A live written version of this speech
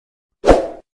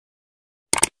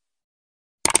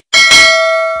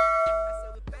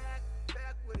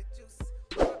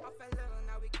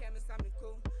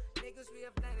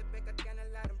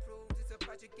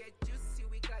get juicy,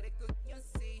 we gotta cook, you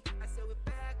see. I said we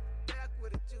back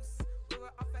with the juice. We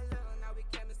were off alone, now we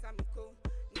came to something cool.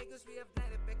 Niggas, we have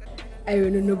done it back at I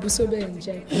don't know, so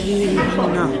benja.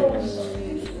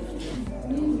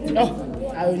 No,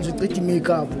 I want to take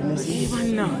makeup.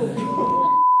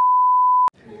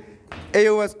 Hey,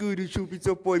 what's good, YouTube? It's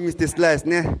your boy, Mr. Slice,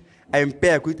 ne? I'm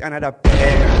back with another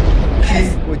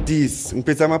pair with this. I'm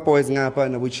putting my boys ngapa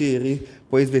na buchiri,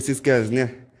 boys versus girls, ne?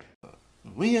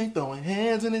 We ain't throwing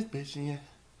hands in this bitch yet.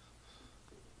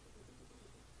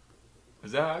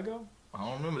 Is that how I go? I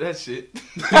don't remember that shit. That's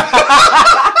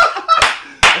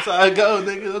how I go,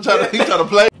 nigga. He try to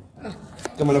play.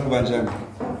 Come on, Banjam.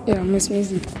 Yeah, Miss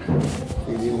Music.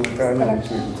 Yeah,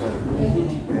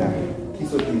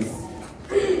 kiss or this.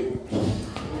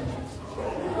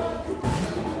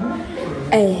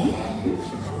 Hey.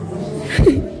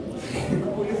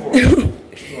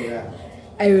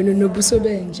 I don't know, so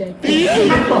benja.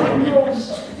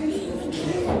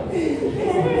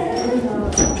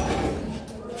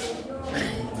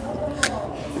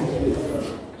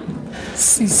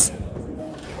 Sis.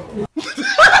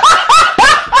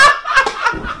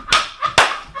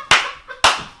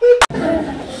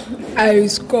 I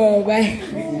score by.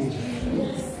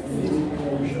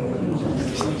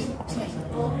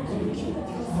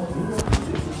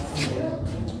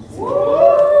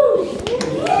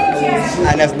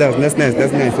 Ah, that's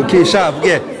nice. Okay, sharp,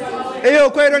 yeah. Hey, yo,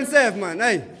 quiet on safe, man.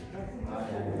 Hey.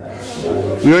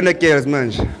 We on the girls,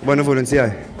 man. Wanna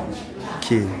volunteer?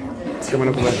 Okay. Come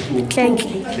on, come on. Thank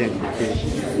you.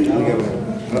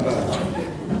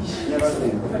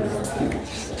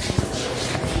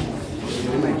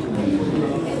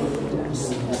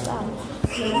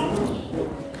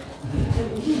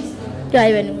 Yeah,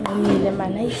 even the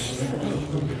man.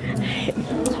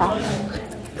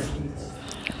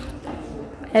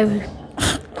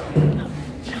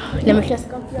 Let me just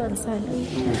come here on Sunday.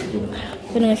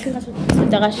 When I should have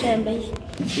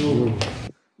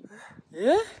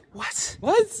Yeah? What?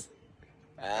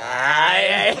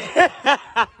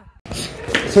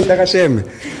 So Takashem.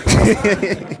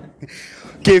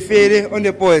 Okay, Fede on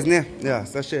the boys, ne? Yeah,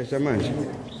 Sasha, Shaman.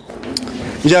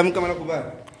 Jam, come on,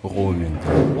 Kuba.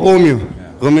 Romeo.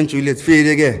 Romeo and Juliet, Fede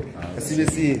again.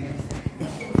 CBC.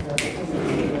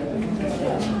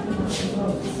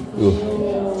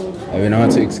 I will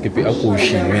not escape a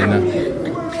pushing when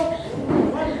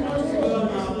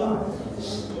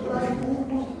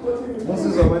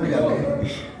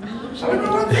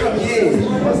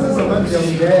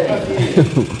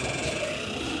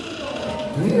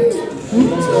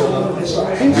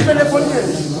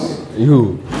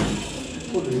you.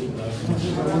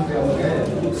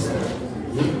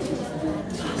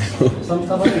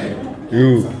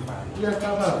 You.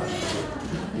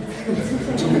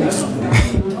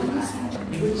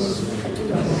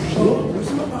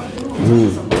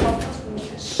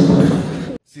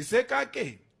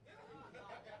 Sisekake.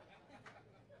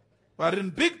 We're in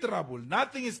big trouble.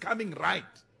 Nothing is coming right.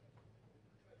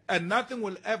 And nothing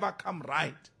will ever come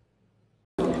right.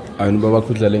 I know Baba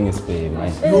Kudlaling is paying,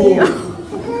 right?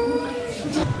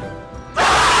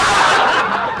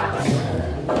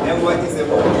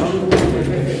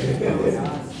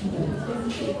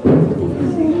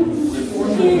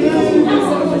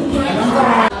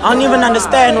 I don't even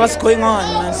understand what's going on.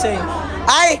 I'm saying,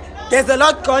 hey, there's a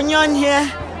lot going on here.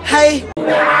 Hey.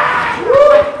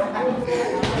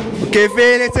 Okay,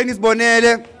 Fede, tennis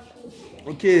bonnet.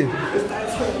 Okay.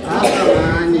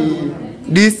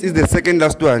 This is the second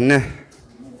last one, ne?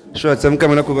 Sure, some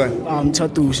camera kuba.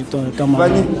 Tattoos, come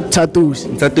on. Tattoos,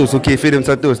 okay, Fede,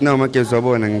 tattoos. Now, I'm going to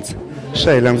go and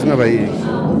shy, I'm going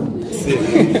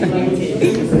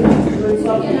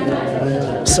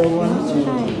so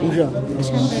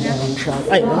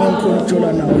I am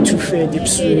going now to fade it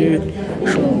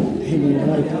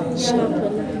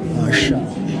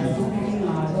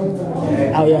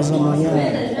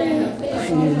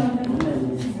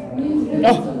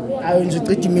I want to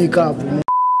take makeup.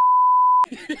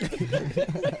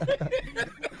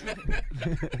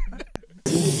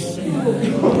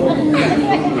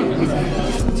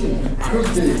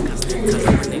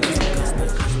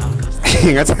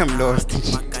 I'm lost.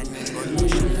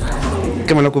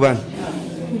 Come on, Kuban.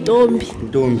 Don't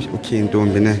okay,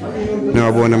 don't be ne. No, I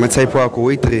want my type of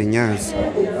wait 3 years.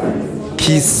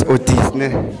 Kiss or this, ne?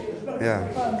 Yeah.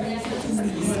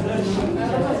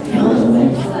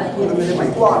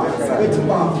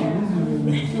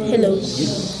 Hello.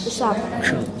 What's up?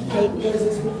 Hey.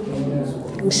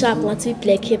 What's up? What's up?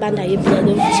 Like, hey, banda, you play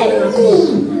them.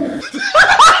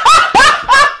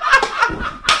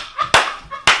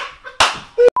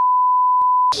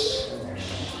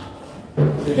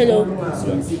 Hello.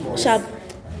 Sharp.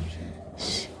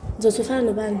 Zosufana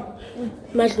nobani.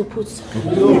 Madlu puts.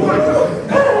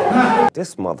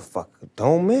 This motherfucker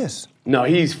don't miss. No,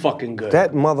 he's fucking good.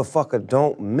 That motherfucker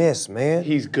don't miss, man.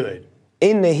 He's good.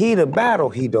 In the heat of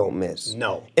battle, he don't miss.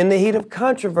 No. In the heat of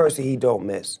controversy, he don't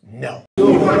miss. No.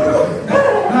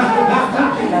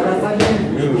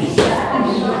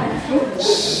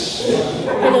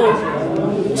 Hello.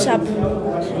 Sharp.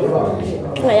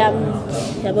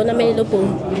 Yabo na may lopo.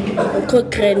 Ko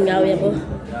kren ngaw yabo.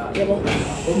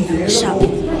 Sharp.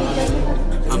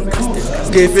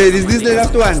 Okay, Fred, is this the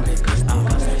last one?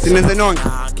 Sinenze nonke.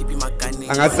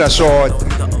 Angathi short.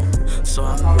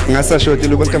 Ngasa short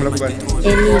lo kamera kubani.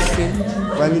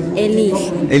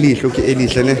 Elihle, okay,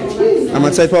 elihle ne.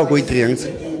 Ama type wakho i3 angithi.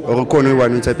 Or khona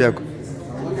i1 type yakho.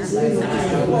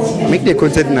 Make the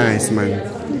content nice, man.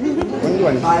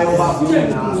 One.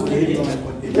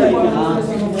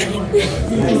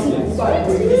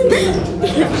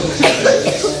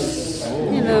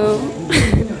 Hello.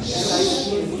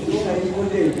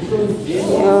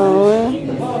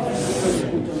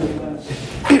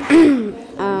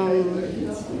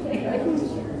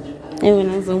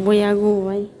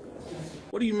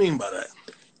 What do you mean by that?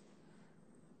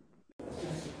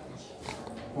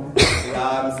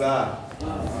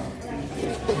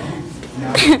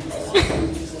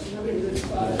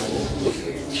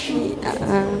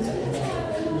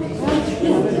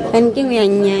 Anh cái người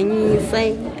nhà như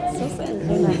say.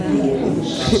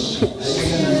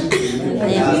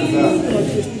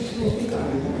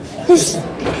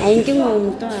 Anh cái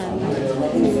mồm to à.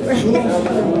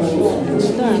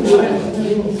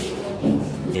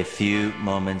 A few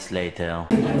moments later.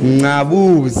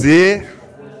 Ngabuze.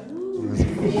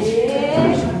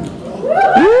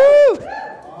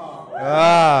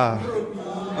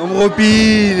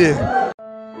 Umropile.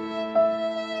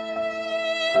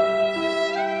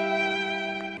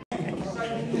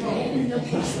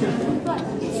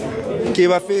 Okay,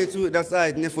 that's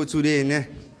it for today.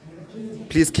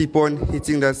 Please keep on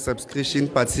hitting that subscription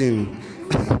button.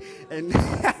 And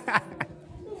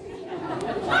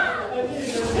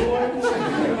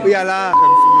we are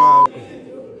laughing.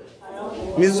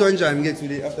 Miss Sonja, get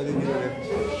today after the video.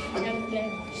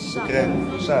 Okay,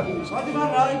 sharp.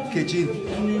 Kitchen.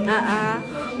 None.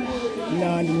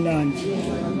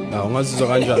 Now, ungazizwa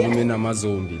kanjani mina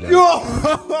amazombi la? Yo!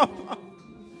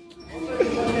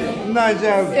 Nice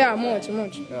job. Yeah, much.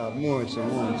 Yeah, much.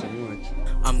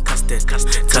 I'm casted.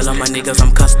 Tell all my niggas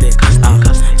I'm casted.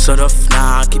 Sort of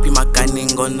nah, keeping my gun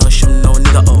in gon' no shoot no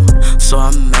nigga. Oh, so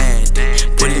I'm mad.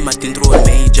 Pulling my thing through a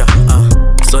major.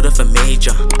 Sort of a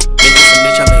major. Making some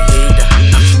nature I'm a hater.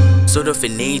 Sort of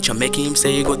in nature, making him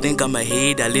say he gon' think I'm a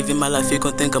hater. Living my life, he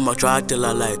gon' think I'm a drug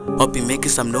dealer. Like, up be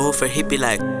making some no for hippie.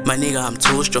 Like, my nigga, I'm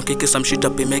too strong, kicking some shit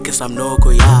up, be making some no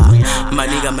go, yeah. My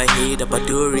nigga, I'm a hater, but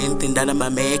do anything that I'm a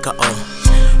maker. Oh,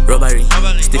 robbery,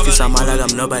 stiffy some like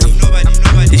I'm nobody.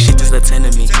 This shit is a ten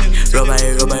of me.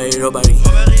 Robbery.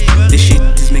 This shit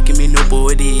is making me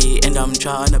nobody, and I'm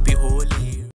trying to be holy.